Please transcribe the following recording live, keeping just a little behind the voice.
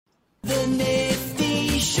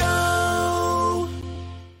Nifty Show.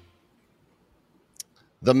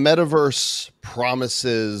 The Metaverse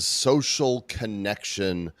promises social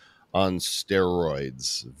connection on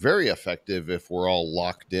steroids. Very effective if we're all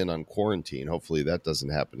locked in on quarantine. Hopefully that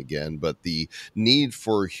doesn't happen again. But the need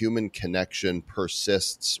for human connection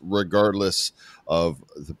persists regardless of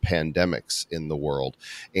the pandemics in the world.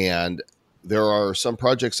 And there are some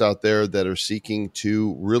projects out there that are seeking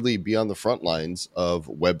to really be on the front lines of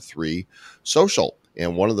Web3 social.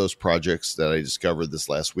 And one of those projects that I discovered this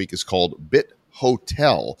last week is called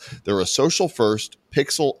Hotel. They're a social-first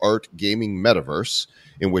pixel art gaming metaverse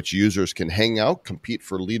in which users can hang out, compete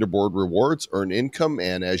for leaderboard rewards, earn income,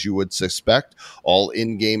 and as you would suspect, all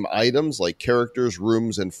in-game items like characters,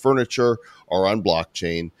 rooms, and furniture are on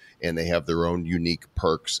blockchain, and they have their own unique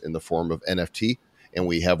perks in the form of NFT. And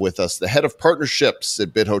we have with us the head of partnerships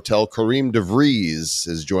at Hotel, Kareem DeVries,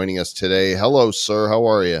 is joining us today. Hello, sir. How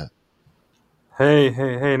are you?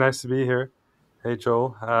 Hey, nice to be here. Hey,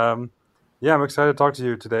 Joel. Yeah, I'm excited to talk to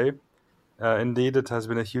you today. Indeed, it has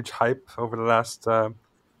been a huge hype over the last 2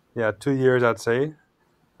 years, I'd say.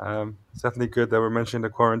 It's definitely good that we're mentioning the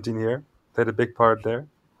quarantine here. Played a big part there.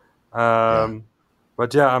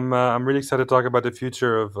 But yeah, I'm really excited to talk about the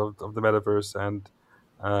future of the metaverse and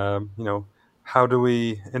how do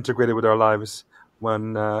we integrate it with our lives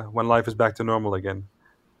when life is back to normal again.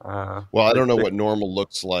 Well, I don't know what normal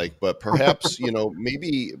looks like, but perhaps,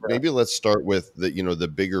 maybe let's start with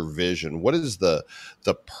the bigger vision. What is the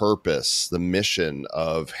purpose, the mission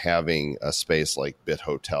of having a space like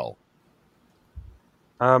Hotel?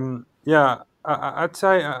 I'd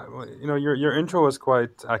say, your intro was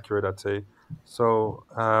quite accurate, I'd say. So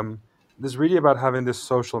this is really about having this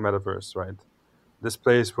social metaverse, right? This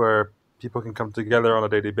place where people can come together on a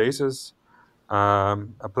daily basis,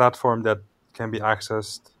 a platform that can be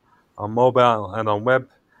accessed on mobile and on web.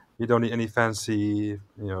 You don't need any fancy,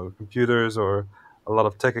 computers or a lot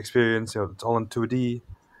of tech experience. It's all in 2D.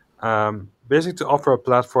 Basically, to offer a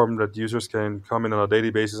platform that users can come in on a daily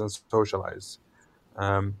basis and socialize,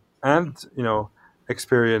 and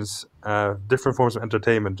experience different forms of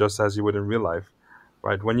entertainment, just as you would in real life,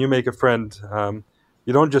 right? When you make a friend,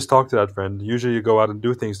 you don't just talk to that friend. Usually, you go out and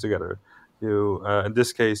do things together. In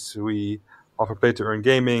this case, we offer play-to-earn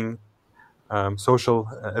gaming, social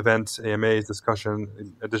events, AMAs,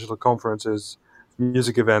 discussion, digital conferences,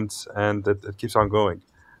 music events, and it keeps on going.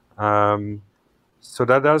 So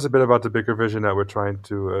that is a bit about the bigger vision that we're trying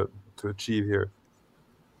to achieve here.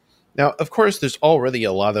 Now, of course, there's already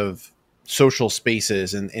a lot of social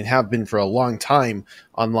spaces and have been for a long time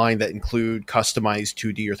online that include customized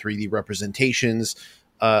 2D or 3D representations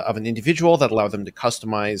of an individual that allow them to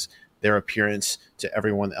customize their appearance to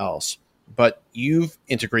everyone else. But you've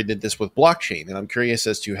integrated this with blockchain, and I'm curious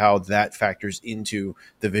as to how that factors into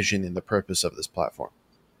the vision and the purpose of this platform.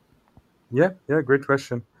 Yeah, great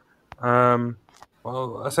question.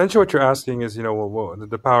 Well, essentially what you're asking is,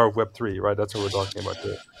 the power of Web3, right? That's what we're talking about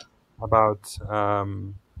here.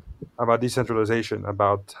 About decentralization,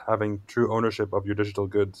 about having true ownership of your digital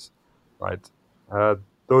goods, right?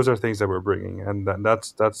 Those are things that we're bringing, and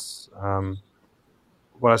that's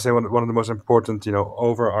when I say one of the most important,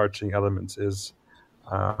 overarching elements is,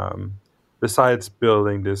 besides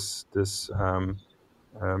building this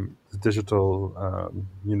digital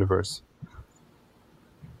universe.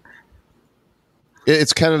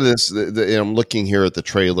 It's kind of this. I'm looking here at the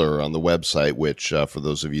trailer on the website, which for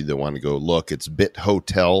those of you that want to go look, it's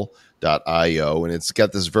bithotel.io, and it's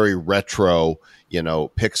got this very retro,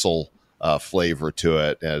 pixel flavor to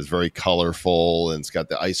it, and it's very colorful, and it's got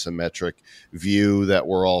the isometric view that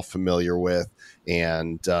we're all familiar with.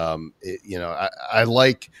 And I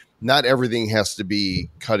like, not everything has to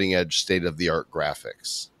be cutting edge, state of the art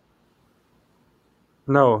graphics.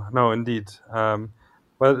 No, indeed.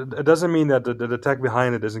 But it doesn't mean that the tech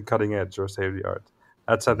behind it isn't cutting edge or state of the art.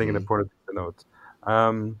 That's, I think, an important thing to note.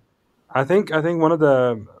 I think one of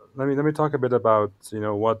the let me talk a bit about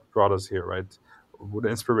what brought us here, right? The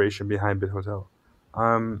inspiration behind Hotel.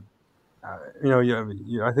 I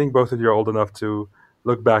think both of you are old enough to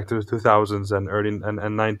look back to the 2000s and early and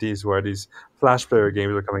 90s, where these Flash player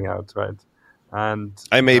games are coming out, right? And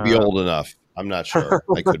I may be old enough. I'm not sure.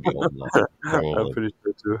 I could be old enough. Probably. I'm pretty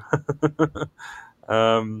sure too.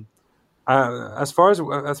 As far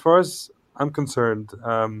as I'm concerned,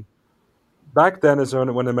 back then is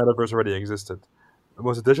when the metaverse already existed. It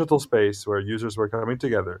was a digital space where users were coming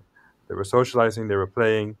together, they were socializing, they were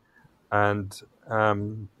playing, and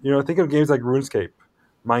think of games like RuneScape,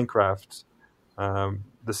 Minecraft,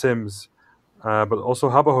 The Sims, but also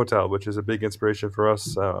Habbo Hotel, which is a big inspiration for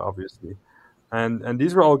us, obviously. and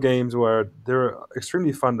these were all games where they're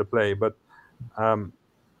extremely fun to play. But um,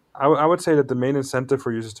 I would say that the main incentive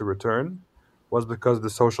for users to return was because of the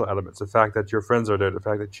social elements, the fact that your friends are there, the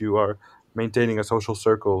fact that you are maintaining a social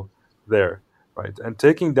circle there, right? And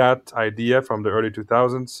taking that idea from the early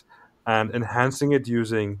 2000s and enhancing it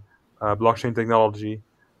using blockchain technology,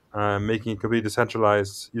 making it completely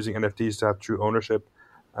decentralized, using NFTs to have true ownership.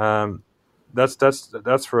 Um, that's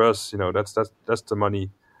for us, that's the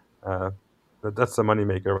money. Uh, that's the money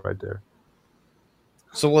maker right there.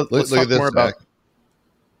 So Look, let's look at talk this, more Zach. about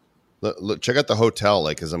Look, check out the hotel.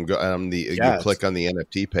 Like, as you yes. click on the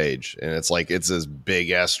NFT page, and it's this big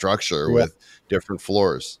ass structure Yeah. with different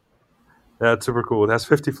floors. Yeah, it's super cool. It has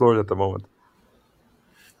 50 floors at the moment.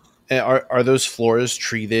 And are those floors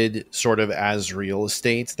treated sort of as real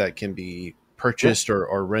estate that can be purchased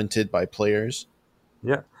or rented by players?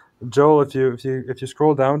 Yeah, Joel, if you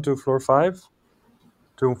scroll down to floor 5,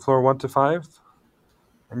 to floor 1 to 5,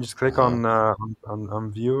 and just click Uh-huh.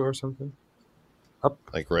 on view or something up.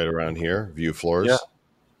 Like right around here, view Yeah, floors.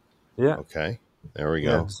 yeah, Okay, there we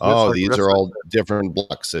yeah. go. So Oh, these are all different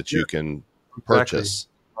blocks that yeah, you can exactly, purchase.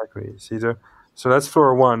 exactly. See there. So that's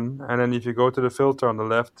floor 1, and then if you go to the filter on the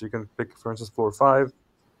left, you can pick, for instance, floor 5.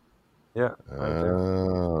 Yeah, right there.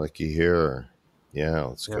 Looky here. Yeah,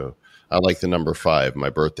 let's Yeah, go. I like the number 5. My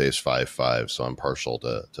birthday's 5/5, so I'm partial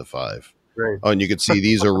to 5. great. Oh, and you can see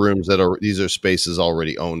these are spaces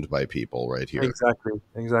already owned by people right here. Exactly,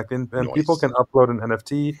 exactly. And people Nice. can upload an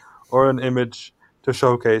NFT or an image to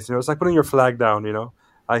showcase. It's like putting your flag down.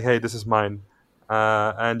 Like, hey, this is mine,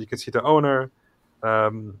 and you can see the owner.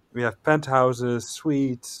 We have penthouses,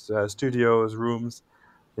 suites, studios, rooms.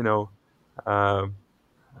 You know, um,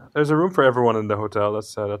 there's a room for everyone in the hotel.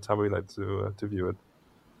 That's how we like to view it.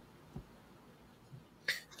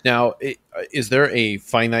 Now, is there a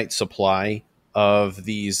finite supply of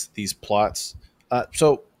these plots?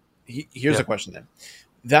 Here's Yeah, a question then.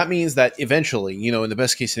 That means that eventually, in the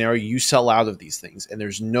best case scenario, you sell out of these things and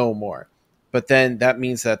there's no more. But then that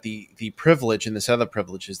means that the privilege and the set of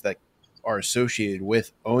privileges that are associated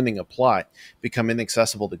with owning a plot become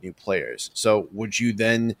inaccessible to new players. So would you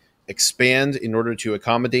then expand in order to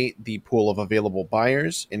accommodate the pool of available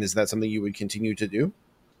buyers? And is that something you would continue to do?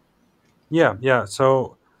 yeah, yeah.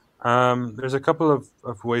 So there's a couple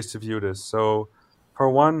of ways to view this. So for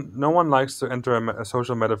one, no one likes to enter a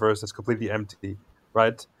social metaverse that's completely empty,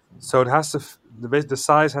 right? So it has to the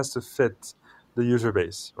size has to fit the user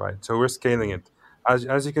base, right? So we're scaling it.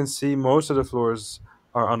 As you can see, most of the floors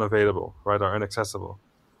are unavailable, right? Are inaccessible.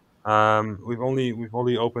 We've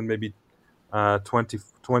only opened maybe 20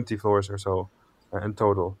 floors or so in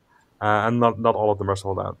total, and not all of them are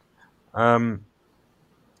sold out. Um,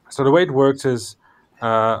 so the way it works is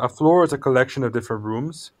a floor is a collection of different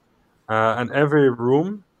rooms, and every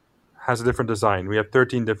room has a different design. We have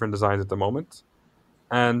 13 different designs at the moment,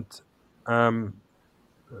 and um,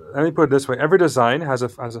 let me put it this way: every design has a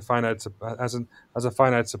finite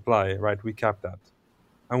supply, right? We cap that,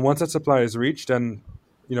 and once that supply is reached, then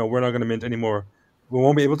we're not going to mint any more. We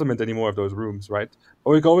won't be able to mint any more of those rooms, right?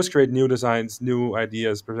 But we can always create new designs, new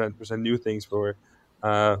ideas, present new things for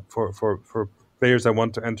players that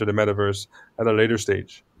want to enter the metaverse at a later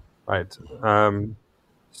stage, right?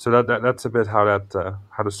 So that's a bit how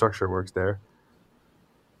the structure works there.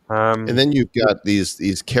 And Um, then you've got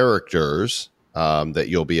these characters that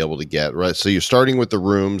you'll be able to get, right? So you're starting with the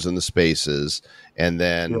rooms and the spaces, and yeah.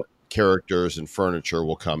 then characters and furniture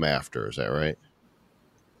will come after. Is that right?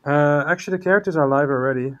 Actually, the characters are live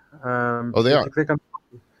already. Oh, they If are. you click on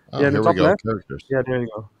Oh, in the here we top go. left, Characters. yeah, there you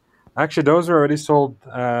go. Actually, those were already sold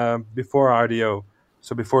before RDO,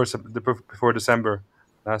 so before December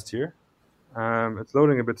last year. It's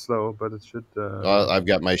loading a bit slow, but it should. I've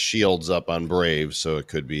got my shields up on Brave, so it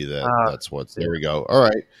could be that's what's Yeah. there. We go. All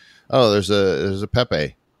right. Oh, there's a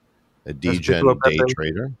Pepe, a There's Piccolo Degen day Pepe,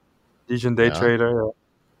 trader. Legion Day Yeah. Trader.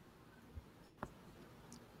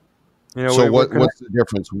 So We're what's connected. the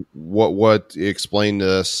difference? What explain to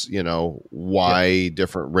us? Yeah. Why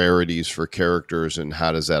different rarities for characters, and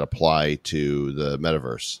how does that apply to the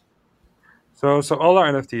metaverse? So all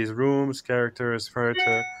our NFTs, rooms, characters,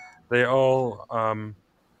 furniture, they all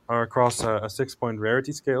are across a 6-point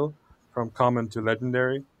rarity scale from common to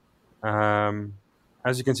legendary. Um,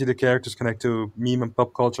 as you can see, the characters connect to meme and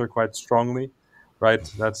pop culture quite strongly, right?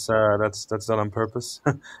 That's done on purpose.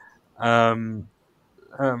 um,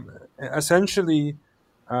 Essentially,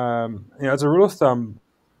 as a rule of thumb,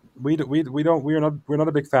 we're not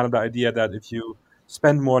a big fan of the idea that if you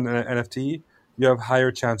spend more on an NFT, you have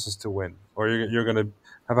higher chances to win, or you're going to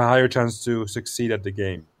have a higher chance to succeed at the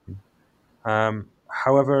game.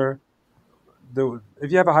 However,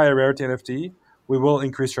 if you have a higher rarity NFT, we will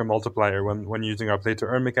increase your multiplier when using our play to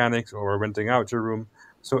earn mechanics or renting out your room.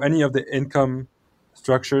 So any of the income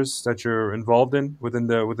structures that you're involved in within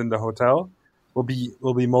the hotel will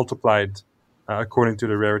be multiplied according to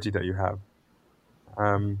the rarity that you have.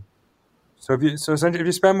 So essentially if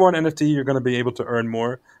you spend more on NFT, you're going to be able to earn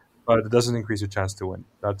more, but it doesn't increase your chance to win.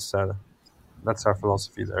 That's our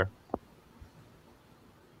philosophy there.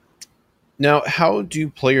 Now, how do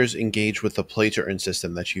players engage with the play to earn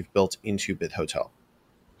system that you've built into Bit Hotel?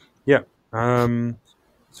 Yeah. So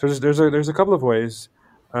there's a couple of ways.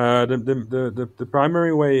 The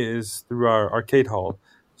primary way is through our arcade hall.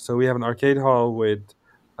 So we have an arcade hall with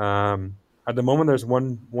at the moment there's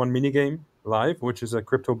one mini game live, which is a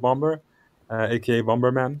crypto bomber, aka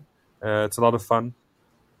Bomberman. It's a lot of fun,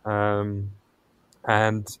 and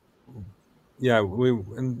yeah, we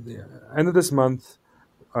in the end of this month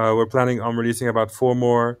we're planning on releasing about 4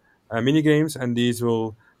 more mini games, and these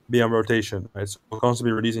will be on rotation. Right, so we'll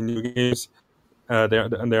constantly releasing new games. They're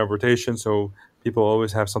on rotation, so people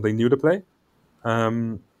always have something new to play.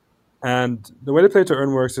 And the way the play to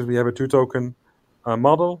earn works is we have a 2-token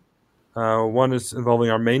model. One is involving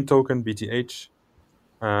our main token BTH,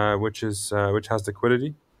 which has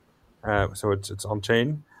liquidity, so it's on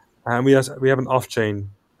chain, and we have an off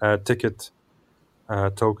chain ticket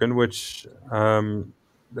token, which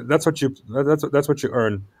that's what you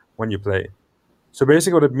earn when you play. So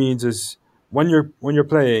basically, what it means is when you're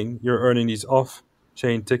playing, you're earning these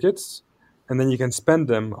off-chain tickets, and then you can spend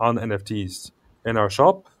them on NFTs in our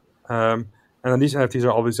shop. And then these NFTs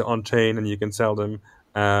are obviously on-chain, and you can sell them,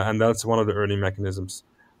 and that's one of the earning mechanisms.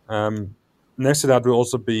 Next to that, we'll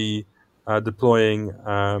also be deploying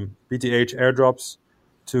BTH airdrops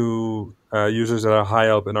to users that are high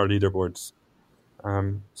up in our leaderboards.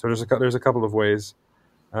 So there's a couple of ways.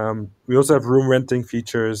 We also have room renting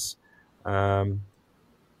features. When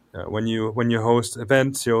you host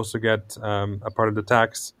events, you also get a part of the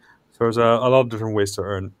tax. So there's a lot of different ways to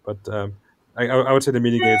earn, but I would say the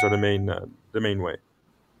mini games are the main way.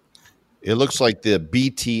 It looks like the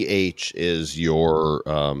BTH is your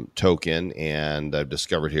token, and I've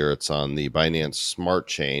discovered here it's on the Binance Smart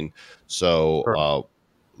Chain. So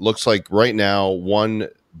looks like right now 1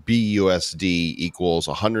 BUSD equals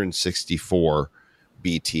 164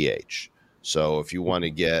 BTH. So if you want to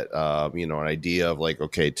get an idea of like,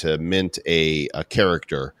 okay, to mint a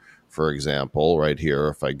character, for example, right here,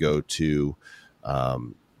 if I go to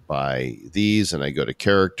buy these and I go to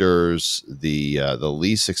characters, the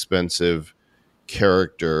least expensive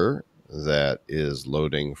character that is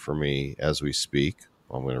loading for me as we speak.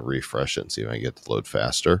 I'm going to refresh it and see if I can get to load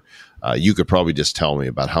faster. You could probably just tell me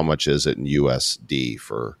about how much is it in USD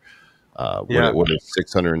for what is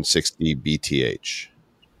 660 BTH?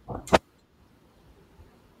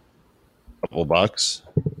 Couple bucks.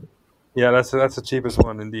 Yeah, that's the cheapest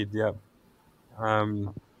one indeed. Yeah.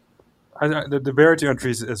 The barrier to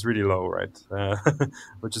entry is really low, right?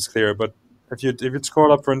 Which is clear. But if you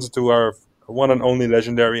scroll up, for instance, to our one and only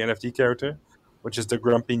legendary NFT character, which is the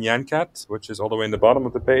Grumpy Nyan Cat, which is all the way in the bottom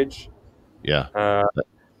of the page. Yeah. I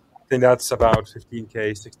think that's about 15K,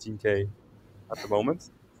 16K at the moment.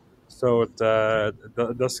 So it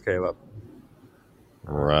does scale up.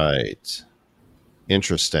 Right.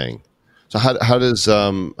 Interesting. So how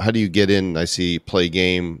do you get in? I see play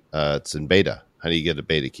game. It's in beta. How do you get a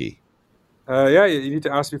beta key? Yeah, you need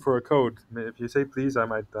to ask me for a code. If you say please, I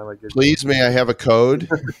might give Please, may I have a code?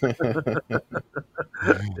 yeah,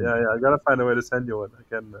 I gotta find a way to send you one.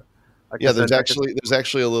 There's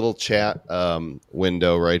actually a little chat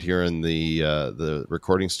window right here in the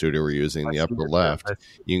recording studio we're using in the upper left.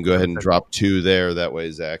 You can go ahead and drop 2 there. That way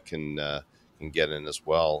Zach can get in as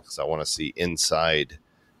well, because I want to see inside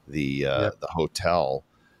the hotel.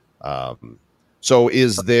 So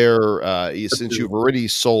is there since you've already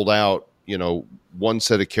sold out, one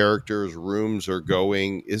set of characters, rooms are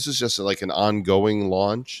going, is this just like an ongoing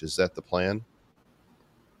launch? Is that the plan?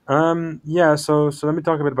 Yeah, so let me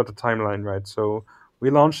talk a bit about the timeline, right? So we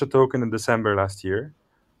launched the token in December last year.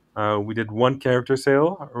 We did 1 character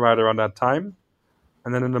sale right around that time.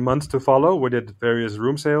 And then in the months to follow, we did various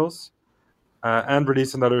room sales and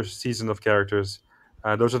released another season of characters.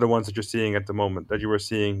 Those are the ones that you're seeing at the moment, that you were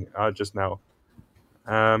seeing just now.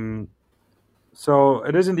 So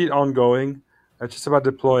it is indeed ongoing. It's just about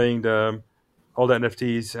deploying all the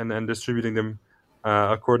NFTs and distributing them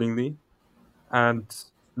accordingly. And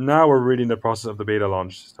now we're really in the process of the beta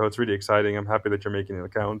launch. So it's really exciting. I'm happy that you're making an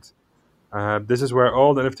account. This is where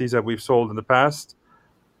all the NFTs that we've sold in the past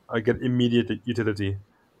get immediate utility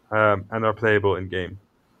and are playable in game.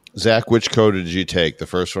 Zach, which code did you take? The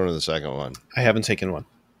first one or the second one? I haven't taken one.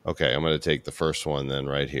 Okay, I'm going to take the first one then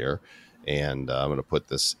right here. And I'm going to put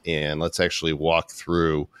this in. Let's actually walk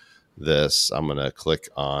through this. I'm going to click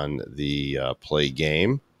on the play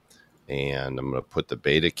game, and I'm going to put the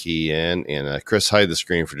beta key in. And Chris, hide the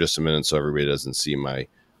screen for just a minute so everybody doesn't see my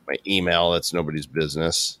email. That's nobody's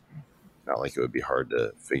business. Not like it would be hard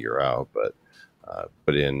to figure out, but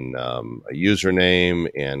put in a username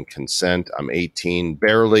and consent. I'm 18,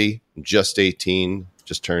 barely, just 18,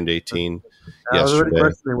 just turned 18 I was already yesterday.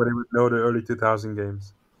 questioning whether he would know the early 2000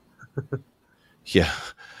 games. Yeah.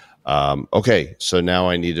 Okay, so now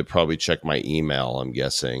I need to probably check my email, I'm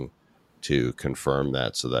guessing, to confirm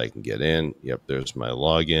that so that I can get in. Yep, there's my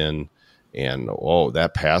login. And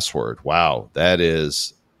that password. Wow, that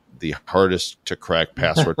is the hardest to crack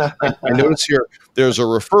password. I notice here there's a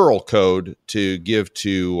referral code to give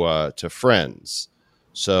to friends.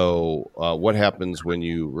 So what happens when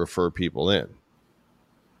you refer people in?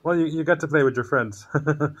 Well, you get to play with your friends.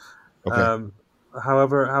 Okay.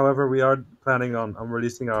 However, we are planning on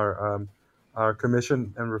releasing our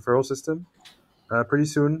commission and referral system pretty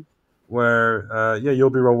soon, where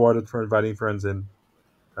you'll be rewarded for inviting friends in.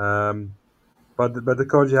 But the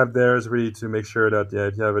code you have there is really to make sure that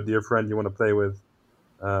if you have a dear friend you want to play with,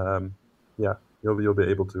 um, you'll be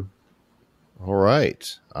able to. All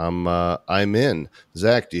right. I'm in.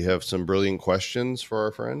 Zach, do you have some brilliant questions for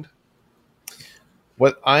our friend?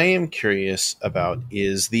 What I am curious about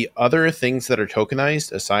is the other things that are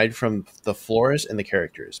tokenized aside from the floors and the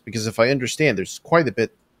characters. Because if I understand, there's quite a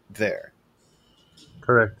bit there.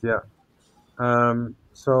 Correct. Yeah.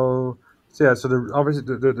 So obviously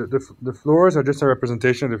the floors are just a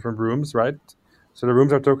representation of different rooms, right? So the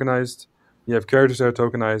rooms are tokenized. You have characters that are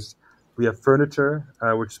tokenized. We have furniture,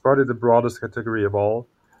 which is probably the broadest category of all.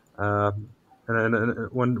 And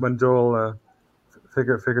when Joel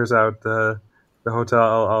figures out the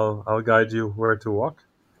hotel, I'll guide you where to walk.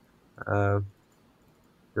 You're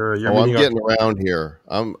I'm meeting getting our around here.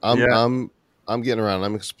 yeah. I'm getting around.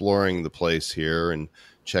 I'm exploring the place here and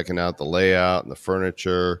checking out the layout and the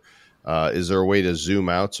furniture. Is there a way to zoom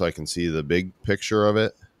out so I can see the big picture of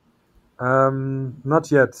it?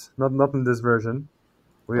 Not yet. Not in this version.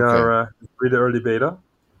 We Okay. are really early beta,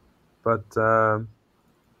 but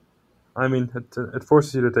I mean it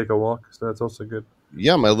forces you to take a walk, so that's also good.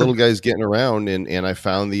 Yeah, my little guy's getting around, and I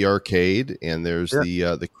found the arcade, and there's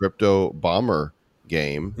Yeah, the crypto bomber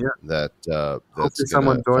game yeah. that's Hopefully gonna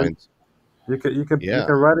someone joins. find. You Yeah,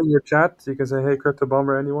 can write in your chat. You can say, "Hey, Crypto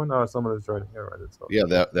Bomber, anyone?" Oh, someone is joining. Yeah, right. It's all yeah,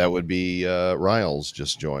 good. that would be Riles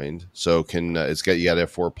just joined. So you got to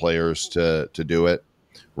have 4 players to do it.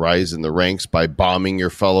 Rise in the ranks by bombing your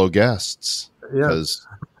fellow guests, because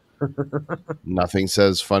Yes. nothing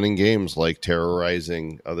says fun and games like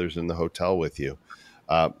terrorizing others in the hotel with you.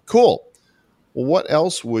 Cool. Well, what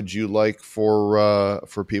else would you like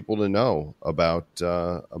for people to know about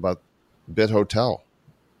Bit Hotel?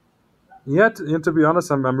 Yeah. To be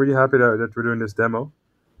honest, I'm really happy that we're doing this demo.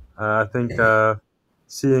 I think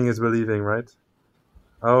seeing is believing, right?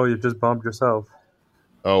 Oh, you just bombed yourself.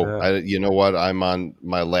 Oh, Yeah. you know what? I'm on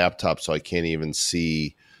my laptop, so I can't even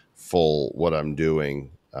see full what I'm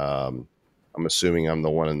doing. I'm assuming I'm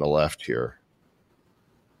the one in the left here.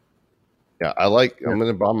 Yeah, I'm going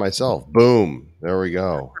to bomb myself. Boom. There we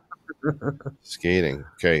go. Skating.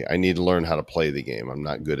 Okay, I need to learn how to play the game. I'm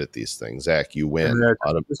not good at these things. Zach, you win. Yeah.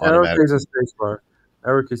 Just arrow Automatic. keys and spacebar.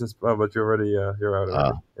 Arrow keys and but you're already you're out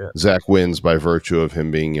already. Yeah. Zach wins by virtue of him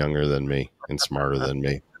being younger than me and smarter than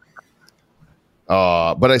me.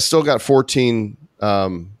 But I still got 14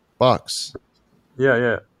 bucks.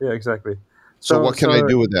 Yeah. Exactly. So what can I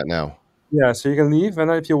do with that now? Yeah, so you can leave, and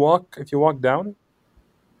then if you walk down.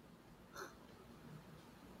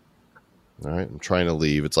 All right, I'm trying to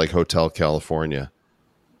leave. It's like Hotel California.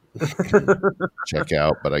 Check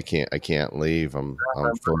out, but I can't leave. I'm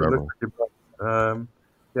forever.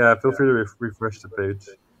 Yeah, feel free to refresh the page.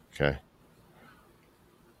 Okay.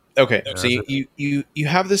 Okay, so you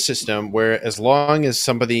have this system where as long as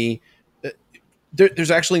somebody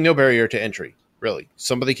there's actually no barrier to entry, really.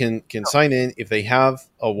 Somebody can sign in. If they have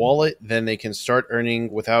a wallet, then they can start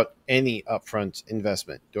earning without any upfront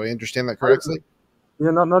investment. Do I understand that correctly? Yeah,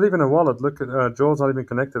 not even a wallet. Look at Joel's not even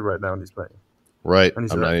connected right now, and he's playing. Right.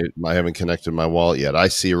 And he's I haven't connected my wallet yet. I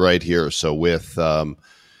see right here. So with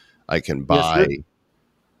I can buy.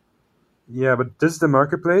 Yeah, but this is the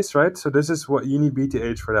marketplace, right? So this is what you need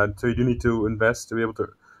BTH for that. So you need to invest to be able to,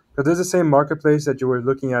 because this is the same marketplace that you were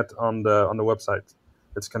looking at on the website.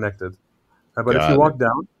 It's connected. But if you walk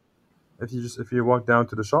down, if you walk down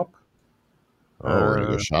to the shop. We're gonna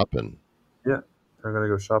go shopping. Yeah, we're gonna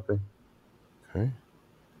go shopping. Okay.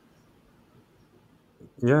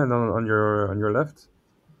 Yeah, and on your left.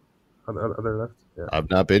 other left. Yeah. I've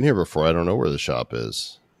not been here before. I don't know where the shop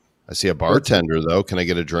is. I see a It's- bartender though. Can I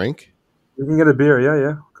get a drink? You can get a beer. Yeah,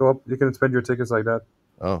 yeah. Go up. You can spend your tickets like that.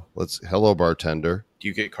 Oh, hello bartender. Do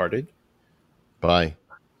you get carded? Bye.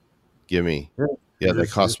 Gimme. Yeah. Yeah, that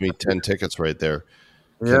Just- cost me 10 tickets right there.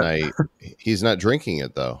 Can Yeah. he's not drinking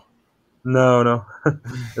it though. No.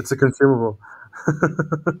 It's a consumable.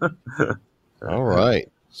 All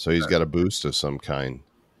right. So he's got a boost of some kind.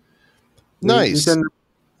 You Nice. can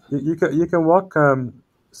you can walk.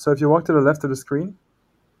 So if you walk to the left of the screen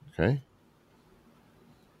Okay.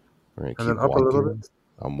 We're gonna and keep then up a little walking. bit.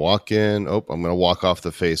 I'm walking. Oh, I'm gonna walk off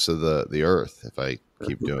the face of the earth if I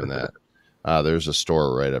keep doing that. There's a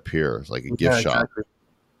store right up here. It's like a gift Yeah, shop. exactly.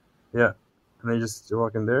 Yeah, and then you just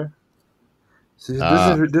walk in there. So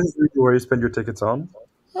Ah. this is really where you spend your tickets on,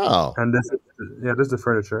 Oh. and this is the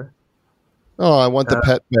furniture. Oh, I want the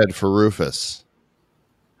pet bed for Rufus.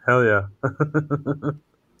 Hell yeah.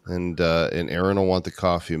 And Aaron will want the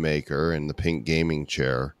coffee maker and the pink gaming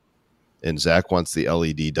chair. And Zach wants the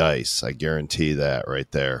LED dice. I guarantee that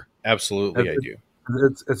right there. Absolutely, I do.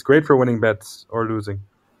 It's great for winning bets or losing.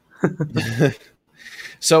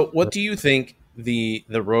 So, what do you think the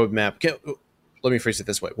roadmap? Let me phrase it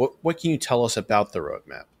this way: what can you tell us about the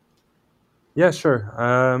roadmap? Yeah, sure.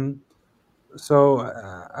 So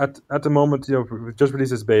at the moment, we've just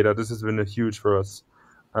released this beta. This has been a huge for us.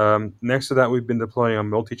 Next to that, we've been deploying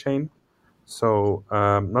on multi-chain. So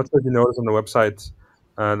not sure if you noticed on the website.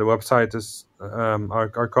 The website is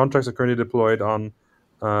our contracts are currently deployed on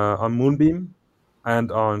Moonbeam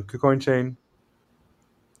and on KuCoin chain.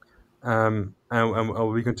 And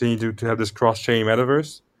we continue to have this cross-chain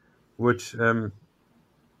metaverse, which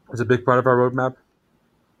is a big part of our roadmap.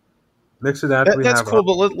 Next to that, we that's have cool.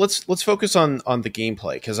 But let's focus on the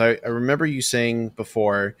gameplay, because I remember you saying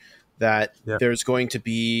before that there's going to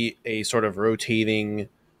be a sort of rotating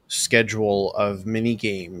schedule of mini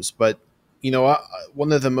games. But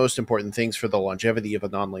one of the most important things for the longevity of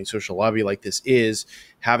an online social lobby like this is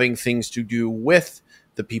having things to do with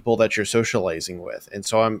the people that you're socializing with. And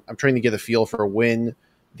so I'm trying to get a feel for when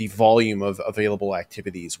the volume of available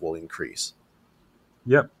activities will increase.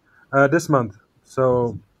 Yep, this month.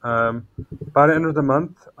 So by the end of the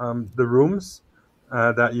month, the rooms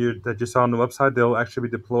that you saw on the website, they'll actually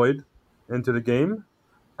be deployed into the game,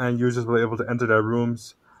 and users will be able to enter their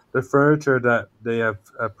rooms. The furniture that they have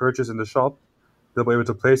purchased in the shop, they'll be able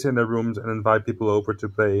to place it in their rooms and invite people over to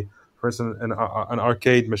play, for instance, an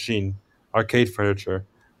arcade machine, arcade furniture,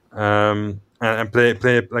 and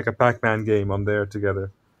play like a Pac-Man game on there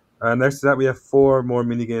together. Next to that, we have 4 more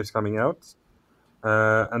mini games coming out.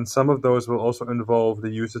 And some of those will also involve the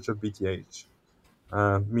usage of BTH,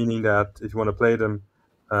 meaning that if you want to play them,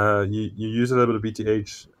 you use a little bit of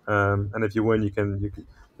BTH, and if you win,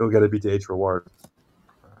 you'll get a BTH reward.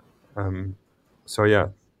 So yeah.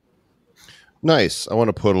 Nice. I want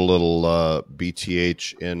to put a little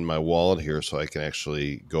BTH in my wallet here so I can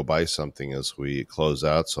actually go buy something as we close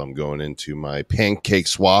out. So I'm going into my pancake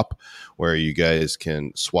swap, where you guys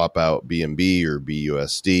can swap out BNB or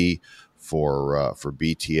BUSD for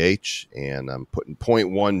BTH, and I'm putting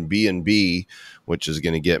 0.1 BNB, which is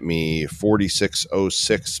going to get me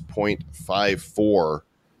 4606.54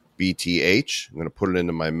 BTH. I'm going to put it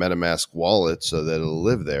into my MetaMask wallet so that it'll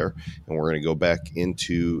live there, and we're going to go back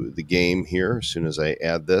into the game here as soon as I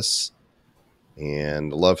add this.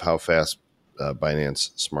 And I love how fast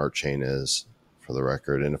Binance Smart Chain is, for the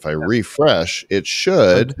record. And if I refresh, it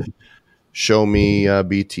should show me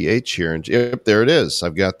BTH here, and yep, there it is.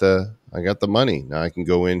 I got the money. Now I can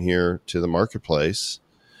go in here to the marketplace,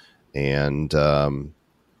 and I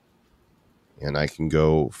can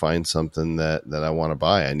go find something that I want to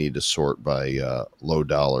buy. I need to sort by low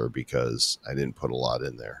dollar because I didn't put a lot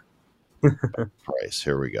in there. Price.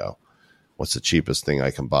 Here we go. What's the cheapest thing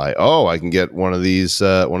I can buy? Oh, I can get one of these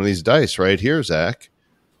dice right here, Zach.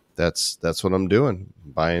 That's what I'm doing.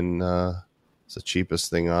 Buying it's the cheapest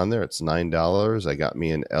thing on there. It's $9. I got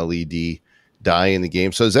me an LED die in the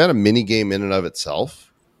game. So is that a mini game in and of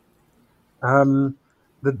itself? The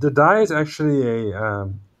die is actually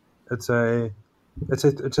it's a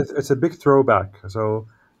big throwback. So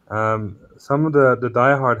some of the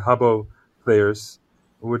diehard Habbo players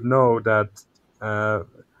would know that a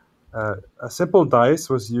simple dice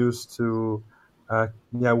was used to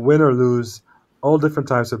win or lose all different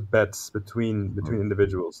types of bets between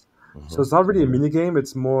individuals. Mm-hmm. So it's not really a mini game.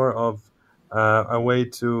 It's more of a way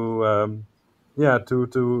to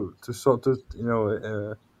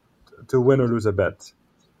win or lose a bet.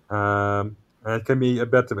 And it can be a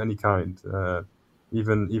bet of any kind,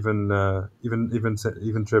 even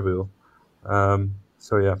trivial.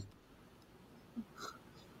 So yeah.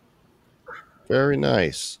 Very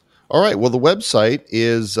nice. All right. Well, the website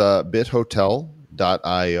is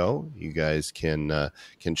bithotel.io. You guys can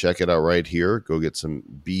check it out right here. Go get some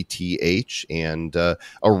BTH and a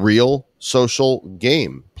real social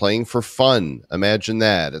game, playing for fun. Imagine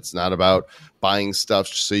that. It's not about buying stuff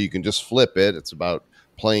so you can just flip it. It's about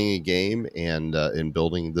playing a game and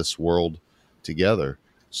building this world together.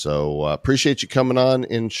 So appreciate you coming on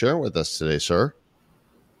and sharing with us today, sir.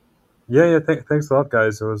 Yeah. Thanks a lot,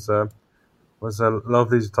 guys. It was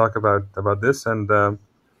lovely to talk about this, and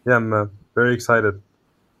I'm very excited.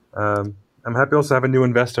 I'm happy also to have a new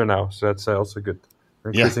investor now, so that's also good.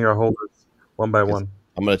 We're increasing our holders one by one.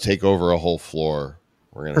 I'm going to take over a whole floor.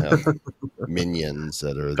 We're going to have minions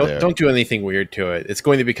that are there. Don't do anything weird to it. It's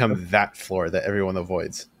going to become that floor that everyone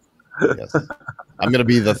avoids. Yes. I'm going to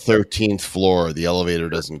be the 13th floor. The elevator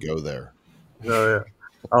doesn't go there. Oh, yeah.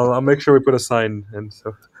 I'll make sure we put a sign and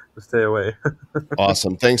so to stay away.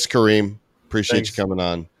 Awesome. Thanks, Kareem. Appreciate Thanks. you coming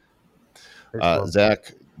on.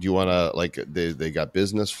 Zach, do you want to, like, they got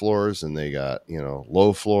business floors and they got,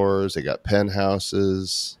 low floors. They got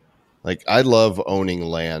penthouses. Like, I love owning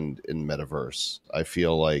land in Metaverse. I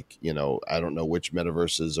feel like, I don't know which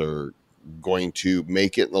Metaverses are going to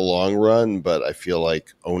make it in the long run, but I feel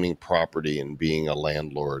like owning property and being a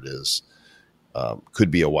landlord is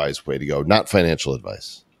could be a wise way to go. Not financial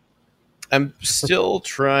advice. I'm still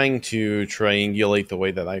trying to triangulate the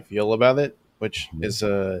way that I feel about it, which is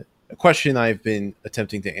a question I've been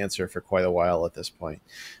attempting to answer for quite a while at this point.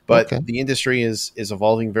 But the industry is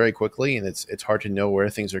evolving very quickly, and it's hard to know where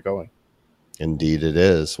things are going. Indeed it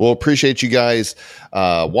is. Well, appreciate you guys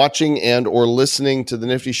watching and or listening to The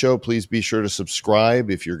Nifty Show. Please be sure to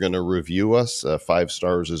subscribe if you're going to review us. 5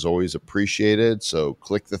 stars is always appreciated. So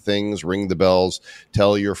click the things, ring the bells,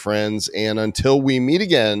 tell your friends. And until we meet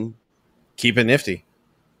again, keep it nifty.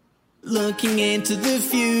 Looking into the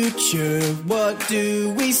future, what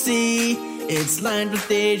do we see? It's lined with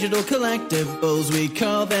digital collectibles, we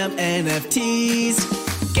call them NFTs.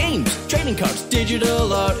 Games, trading cards,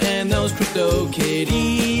 digital art, and those crypto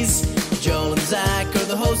kitties. Joel and Zach are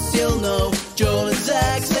the hosts, you'll know. Joel and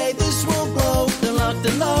Zach say this will blow. They're locked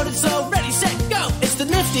and loaded, so ready, set, go. It's the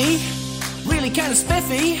Nifty, really kind of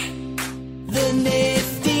spiffy. The Nifty.